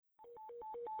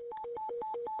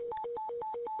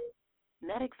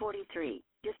Medic 43,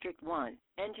 District 1,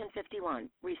 Engine 51,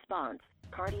 response,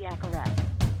 cardiac arrest.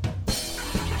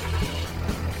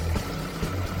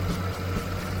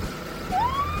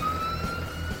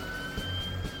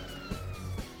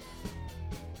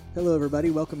 Hello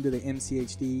everybody, welcome to the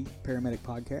MCHD Paramedic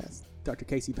Podcast. Dr.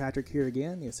 Casey Patrick here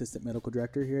again, the Assistant Medical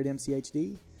Director here at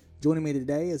MCHD. Joining me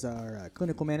today is our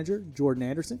Clinical Manager, Jordan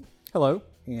Anderson. Hello.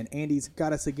 And Andy's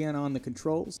got us again on the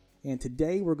controls. And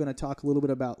today we're going to talk a little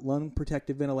bit about lung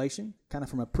protective ventilation, kind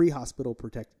of from a pre-hospital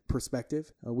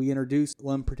perspective. We introduced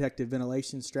lung protective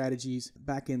ventilation strategies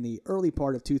back in the early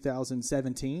part of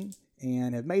 2017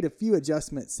 and have made a few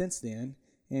adjustments since then.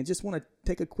 And just want to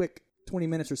take a quick 20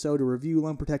 minutes or so to review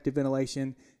lung protective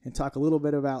ventilation and talk a little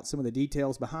bit about some of the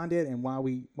details behind it and why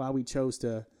we chose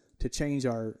to change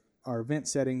our vent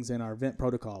settings and our vent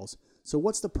protocols. So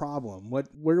what's the problem?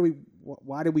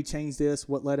 Why did we change this?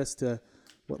 What led us to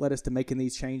making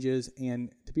these changes?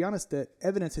 And to be honest, the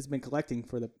evidence has been collecting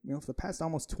for the past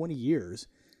almost 20 years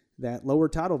that lower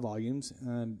tidal volumes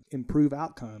improve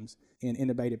outcomes in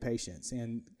intubated patients.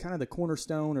 And kind of the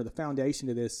cornerstone or the foundation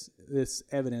to this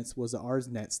evidence was the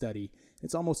ARSNet study.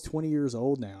 It's almost 20 years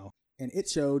old now, and it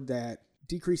showed that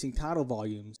decreasing tidal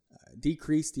volumes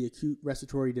decreased the acute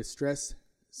respiratory distress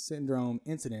syndrome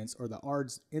incidence, or the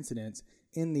ARDS incidence,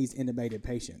 in these intubated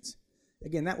patients.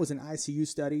 Again, that was an ICU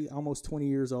study, almost 20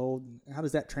 years old. How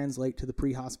does that translate to the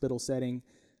pre-hospital setting?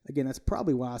 Again, that's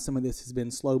probably why some of this has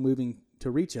been slow moving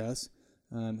to reach us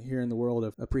here in the world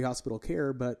of pre-hospital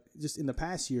care. But just in the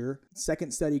past year,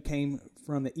 second study came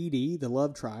from the ED, the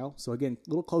LOVE trial. So again, a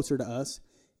little closer to us.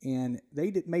 And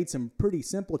they made some pretty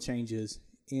simple changes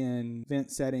in vent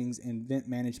settings and vent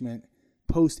management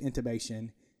post-intubation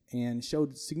and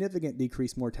showed significant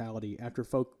decreased mortality after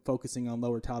focusing on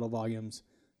lower tidal volumes,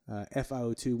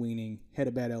 FiO2 weaning,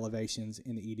 head-to-bed elevations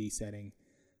in the ED setting.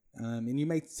 And you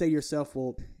may say to yourself,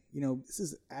 well, this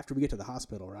is after we get to the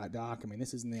hospital, right, Doc? I mean,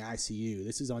 this is in the ICU.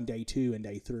 This is on day 2 and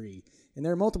day 3. And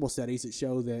there are multiple studies that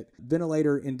show that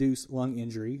ventilator-induced lung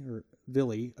injury, or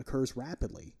VILI, occurs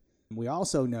rapidly. We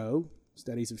also know,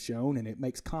 studies have shown, and it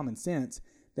makes common sense,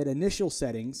 that initial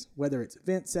settings, whether it's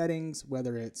vent settings,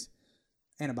 whether it's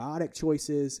antibiotic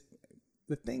choices,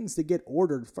 the things that get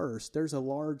ordered first, there's a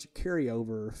large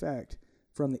carryover effect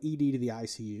from the ED to the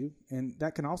ICU, and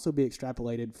that can also be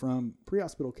extrapolated from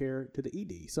pre-hospital care to the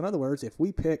ED. So in other words, if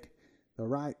we pick the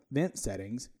right vent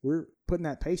settings, we're putting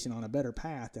that patient on a better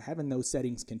path to having those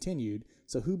settings continued.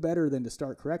 So who better than to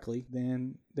start correctly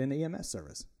than the EMS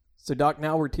service? So, Doc,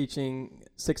 now we're teaching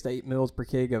 6 to 8 mils per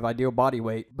kg of ideal body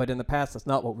weight, but in the past, that's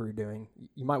not what we were doing.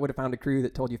 You might would have found a crew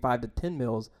that told you 5 to 10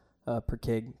 mils per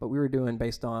kg, but we were doing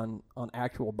based on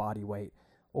actual body weight.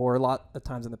 Or a lot of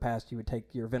times in the past, you would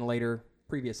take your ventilator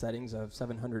previous settings of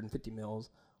 750 mils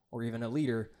or even a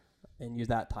liter and use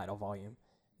that tidal volume.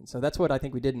 And so that's what I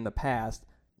think we did in the past,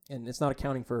 and it's not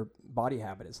accounting for body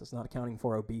habits. It's not accounting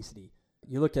for obesity.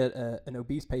 You look at an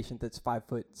obese patient that's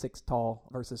 5'6" tall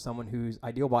versus someone whose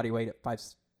ideal body weight at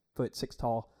 5'6"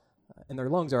 tall, and their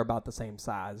lungs are about the same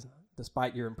size,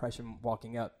 despite your impression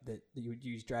walking up that you would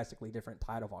use drastically different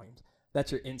tidal volumes.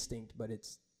 That's your instinct, but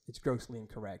it's grossly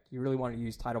incorrect. You really want to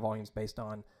use tidal volumes based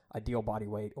on ideal body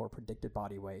weight or predicted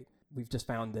body weight. We've just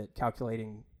found that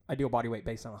calculating ideal body weight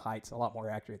based on height is a lot more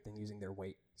accurate than using their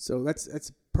weight. So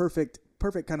that's perfect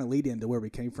kind of lead into where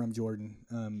we came from, Jordan.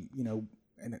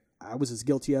 And I was as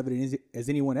guilty of it as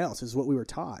anyone else. This is what we were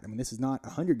taught. I mean, this is not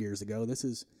 100 years ago. This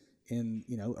is in,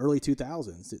 early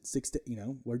 2000s. It's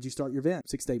where'd you start your vent?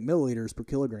 6 to 8 milliliters per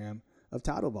kilogram of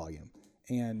tidal volume.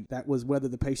 And that was whether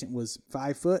the patient was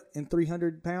 5 foot and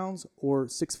 300 pounds or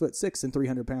 6'6" and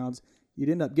 300 pounds. You'd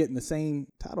end up getting the same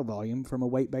tidal volume from a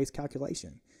weight-based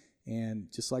calculation.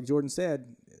 And just like Jordan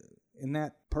said, in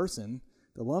that person,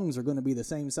 the lungs are going to be the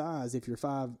same size if you're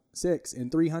 5'6"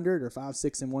 and 300 or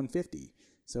 5'6" and 150.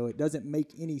 So it doesn't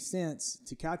make any sense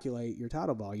to calculate your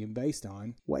tidal volume based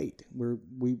on weight.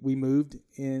 We moved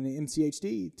in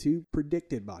MCHD to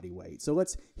predicted body weight. So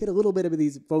let's hit a little bit of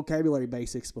these vocabulary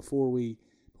basics before we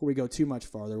go too much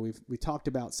farther. We talked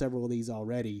about several of these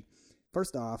already.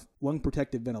 First off, lung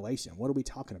protective ventilation. What are we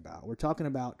talking about? We're talking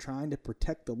about trying to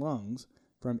protect the lungs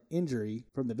from injury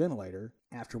from the ventilator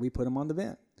after we put them on the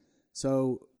vent.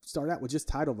 So start out with just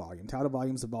tidal volume. Tidal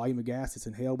volume is the volume of gas that's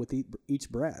inhaled with each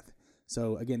breath.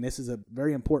 So again, this is a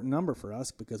very important number for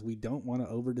us because we don't want to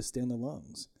over-distend the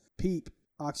lungs. PEEP,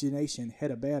 oxygenation,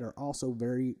 head of bed are also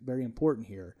very, very important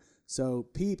here. So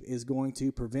PEEP is going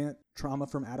to prevent trauma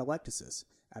from atelectasis.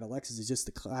 Atelectasis is just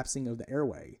the collapsing of the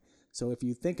airway. So if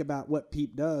you think about what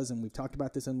PEEP does, and we've talked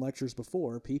about this in lectures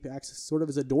before, PEEP acts sort of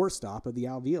as a doorstop of the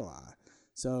alveoli.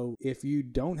 So if you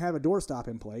don't have a doorstop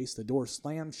in place, the door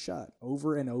slams shut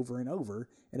over and over and over,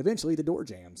 and eventually the door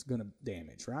jam's going to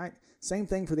damage, right? Same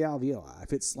thing for the alveoli.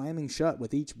 If it's slamming shut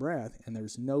with each breath and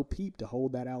there's no PEEP to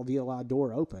hold that alveoli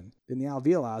door open, then the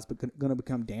alveoli is going to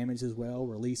become damaged as well,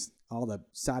 release all the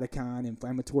cytokine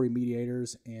inflammatory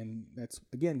mediators, and that's,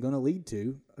 again, going to lead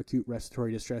to acute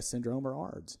respiratory distress syndrome, or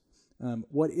ARDS.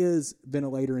 What is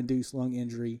ventilator-induced lung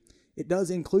injury? It does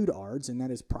include ARDS, and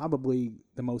that is probably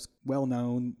the most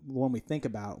well-known one we think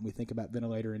about when we think about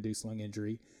ventilator-induced lung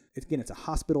injury. Again, it's a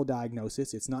hospital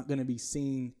diagnosis. It's not going to be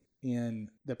seen in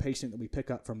the patient that we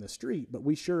pick up from the street, but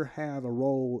we sure have a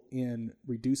role in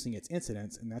reducing its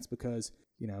incidence, and that's because,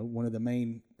 one of the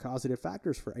main causative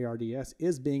factors for ARDS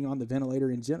is being on the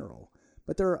ventilator in general.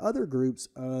 But there are other groups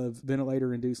of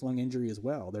ventilator-induced lung injury as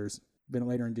well. There's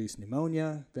ventilator-induced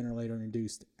pneumonia,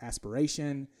 ventilator-induced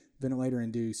aspiration,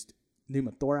 ventilator-induced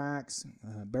pneumothorax,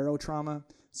 barotrauma.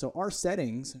 So our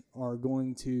settings are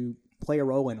going to play a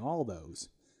role in all those.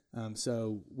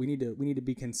 So we need to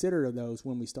be considerate of those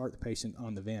when we start the patient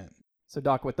on the vent. So,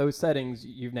 Doc, with those settings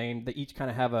you've named, they each kind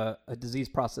of have a disease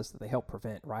process that they help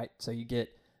prevent, right? So you get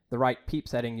the right PEEP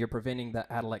setting, you're preventing the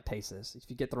atelectasis. If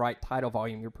you get the right tidal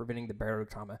volume, you're preventing the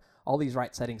barotrauma. All these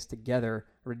right settings together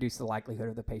reduce the likelihood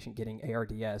of the patient getting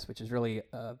ARDS, which is really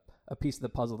a piece of the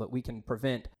puzzle that we can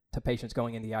prevent to patients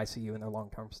going in the ICU in their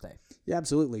long-term stay. Yeah,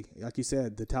 absolutely. Like you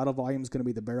said, the tidal volume is going to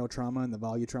be the barotrauma and the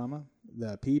volutrauma.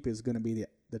 The PEEP is going to be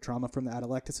the trauma from the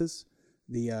atelectasis.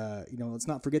 Let's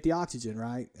not forget the oxygen,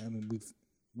 right? I mean,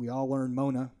 we all learned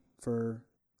MONA for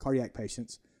cardiac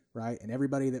patients, right? And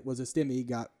everybody that was a STEMI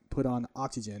got put on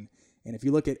oxygen. And if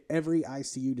you look at every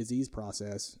ICU disease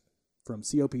process, from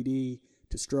COPD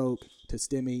to stroke to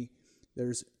STEMI,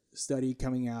 there's a study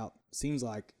coming out, seems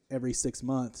like every 6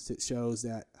 months, that shows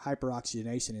that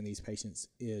hyperoxygenation in these patients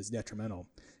is detrimental.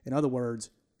 In other words,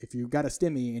 if you've got a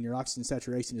STEMI and your oxygen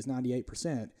saturation is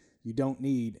 98%, you don't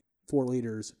need 4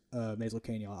 liters of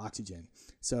nasocranial oxygen.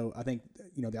 So I think,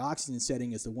 the oxygen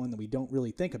setting is the one that we don't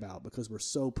really think about because we're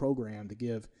so programmed to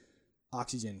give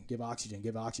oxygen.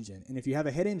 And if you have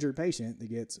a head injured patient that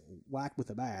gets whacked with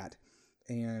a bat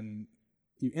and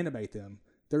you intubate them,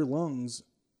 their lungs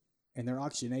and their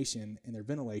oxygenation and their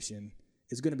ventilation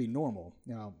is going to be normal.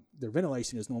 Now, their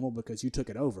ventilation is normal because you took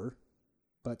it over,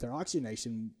 but their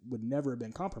oxygenation would never have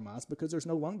been compromised because there's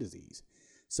no lung disease.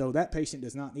 So that patient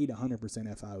does not need 100%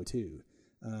 FiO2.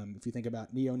 If you think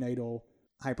about neonatal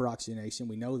hyperoxygenation,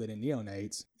 we know that in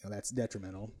neonates, that's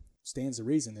detrimental. Stands to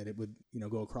reason that it would,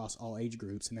 go across all age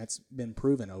groups, and that's been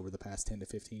proven over the past 10 to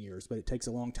 15 years, but it takes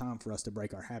a long time for us to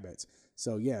break our habits.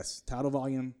 So yes, tidal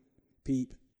volume,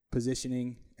 PEEP,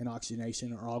 positioning, and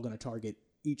oxygenation are all going to target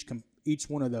each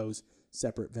one of those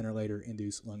separate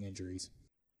ventilator-induced lung injuries.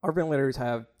 Our ventilators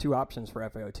have 2 options for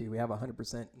FiO2. We have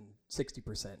 100% and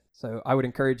 60%. So I would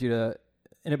encourage you to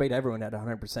intubate everyone at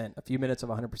 100%. A few minutes of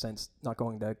 100% is not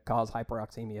going to cause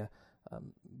hyperoxemia.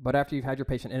 But after you've had your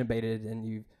patient intubated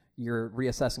and you're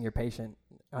reassessing your patient,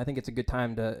 I think it's a good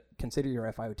time to consider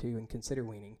your FiO2 and consider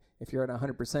weaning. If you're at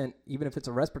 100%, even if it's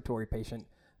a respiratory patient,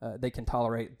 they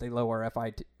lower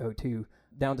FiO2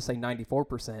 down to, say,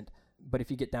 94%. But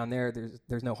if you get down there,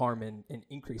 there's no harm in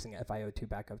increasing FiO2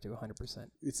 back up to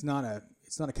 100%. It's not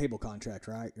a cable contract,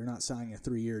 right? You're not signing a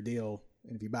 3-year deal,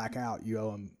 and if you back out, you owe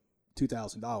them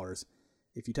 $2,000.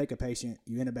 If you take a patient,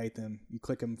 you intubate them, you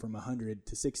click them from 100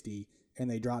 to 60, and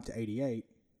they drop to 88,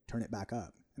 turn it back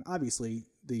up. And obviously,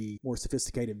 the more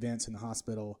sophisticated vents in the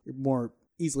hospital, you're more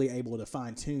easily able to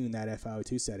fine-tune that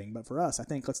FiO2 setting. But for us, I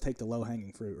think let's take the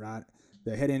low-hanging fruit, right?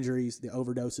 The head injuries, the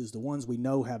overdoses, the ones we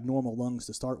know have normal lungs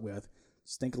to start with,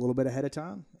 just think a little bit ahead of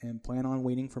time and plan on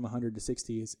weaning from 100 to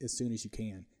 60 as soon as you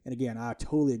can. And again, I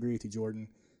totally agree with you, Jordan.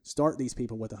 Start these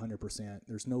people with 100%.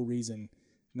 There's no reason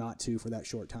not to for that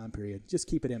short time period. Just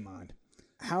keep it in mind.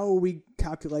 How are we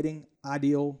calculating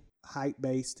ideal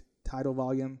height-based tidal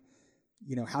volume?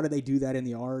 How do they do that in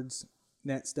the ARDS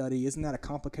net study? Isn't that a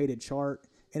complicated chart?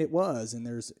 And it was. And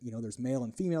there's male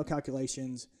and female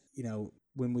calculations.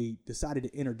 When we decided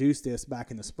to introduce this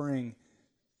back in the spring,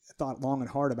 I thought long and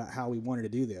hard about how we wanted to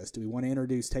do this. Do we want to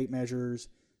introduce tape measures?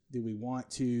 Do we want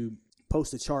to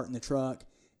post a chart in the truck?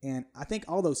 And I think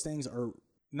all those things are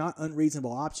not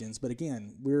unreasonable options. But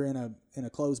again, we're in a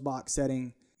closed box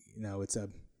setting. It's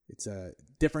a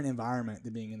different environment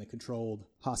than being in the controlled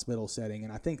hospital setting.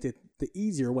 And I think that the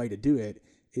easier way to do it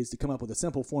is to come up with a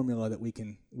simple formula that we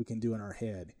can do in our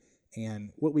head.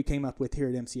 And what we came up with here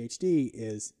at MCHD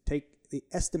is take the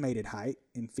estimated height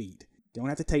in feet. Don't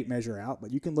have to tape measure out,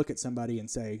 but you can look at somebody and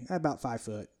say about 5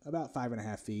 foot, about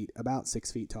 5.5 feet, about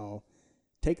 6 feet tall.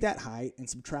 Take that height and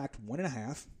subtract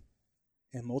 1.5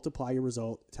 and multiply your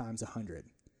result times 100.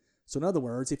 So in other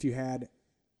words, if you had,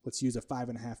 let's use a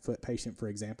 5.5 foot patient for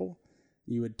example,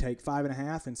 you would take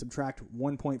 5.5 and subtract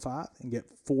 1.5 and get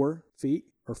 4 feet,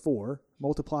 or 4,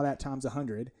 multiply that times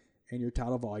 100, and your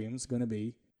tidal volume is going to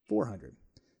be 400.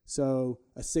 So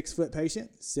a 6 foot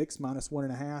patient, 6 minus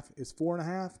 1.5 is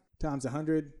 4.5, times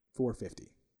 100,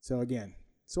 450. So again,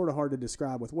 sort of hard to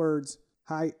describe with words.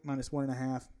 Height minus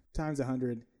 1.5 times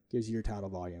 100 gives you your tidal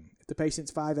volume. If the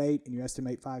patient's 5'8" and you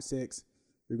estimate 5'6",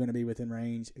 you're going to be within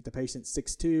range. If the patient's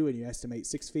 6'2" and you estimate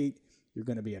 6 feet, you're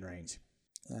going to be in range.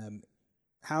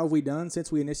 How have we done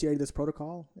since we initiated this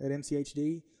protocol at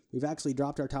MCHD? We've actually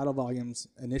dropped our tidal volumes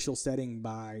initial setting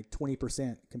by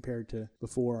 20% compared to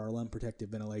before our lung protective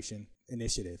ventilation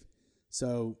initiative.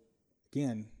 So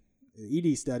again, the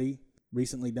ED study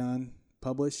recently done,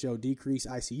 published, showed decreased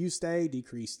ICU stay,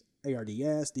 decreased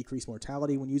ARDS, decreased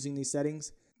mortality when using these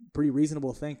settings. Pretty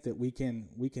reasonable to think that we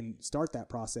can start that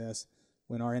process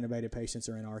when our intubated patients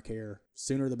are in our care.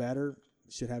 Sooner the better.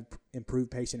 Should have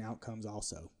improved patient outcomes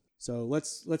also. So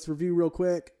let's review real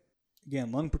quick.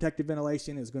 Again, lung protective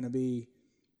ventilation is going to be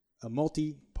a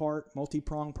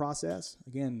multi-pronged process.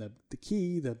 Again, the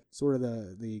key,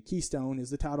 the keystone is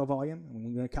the tidal volume, and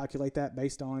we're going to calculate that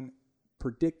based on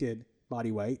predicted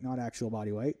body weight, not actual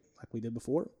body weight, like we did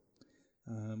before.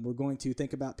 We're going to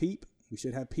think about PEEP. We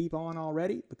should have PEEP on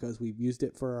already because we've used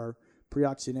it for our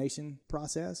pre-oxygenation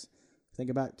process. Think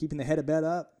about keeping the head of bed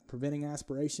up, preventing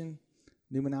aspiration,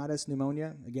 pneumonitis,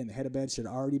 pneumonia. Again, the head of bed should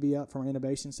already be up for our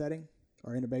intubation setting,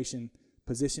 our intubation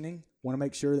positioning. Want to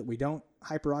make sure that we don't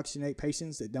hyperoxygenate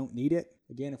patients that don't need it.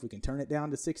 Again, if we can turn it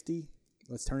down to 60,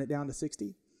 let's turn it down to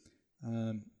 60.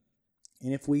 And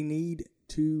if we need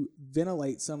to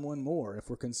ventilate someone more, if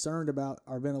we're concerned about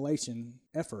our ventilation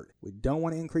effort, we don't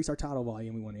want to increase our tidal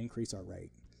volume, we want to increase our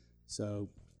rate. So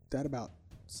that about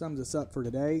sums us up for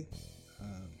today.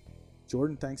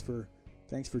 Jordan, thanks for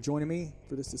joining me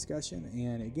for this discussion.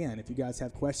 And again, if you guys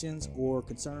have questions or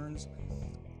concerns,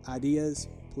 ideas,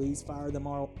 please fire them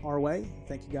our way.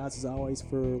 Thank you guys as always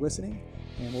for listening,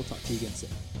 and we'll talk to you again soon.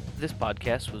 This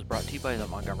podcast was brought to you by the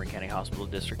Montgomery County Hospital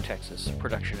District, Texas.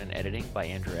 Production and editing by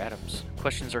Andrew Adams.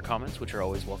 Questions or comments, which are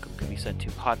always welcome, can be sent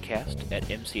to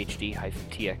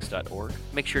podcast@mchd-tx.org.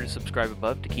 Make sure to subscribe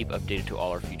above to keep updated to all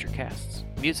our future casts.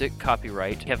 Music,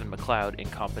 copyright Kevin MacLeod,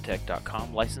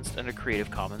 Incompetech.com, licensed under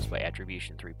Creative Commons by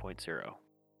Attribution 3.0.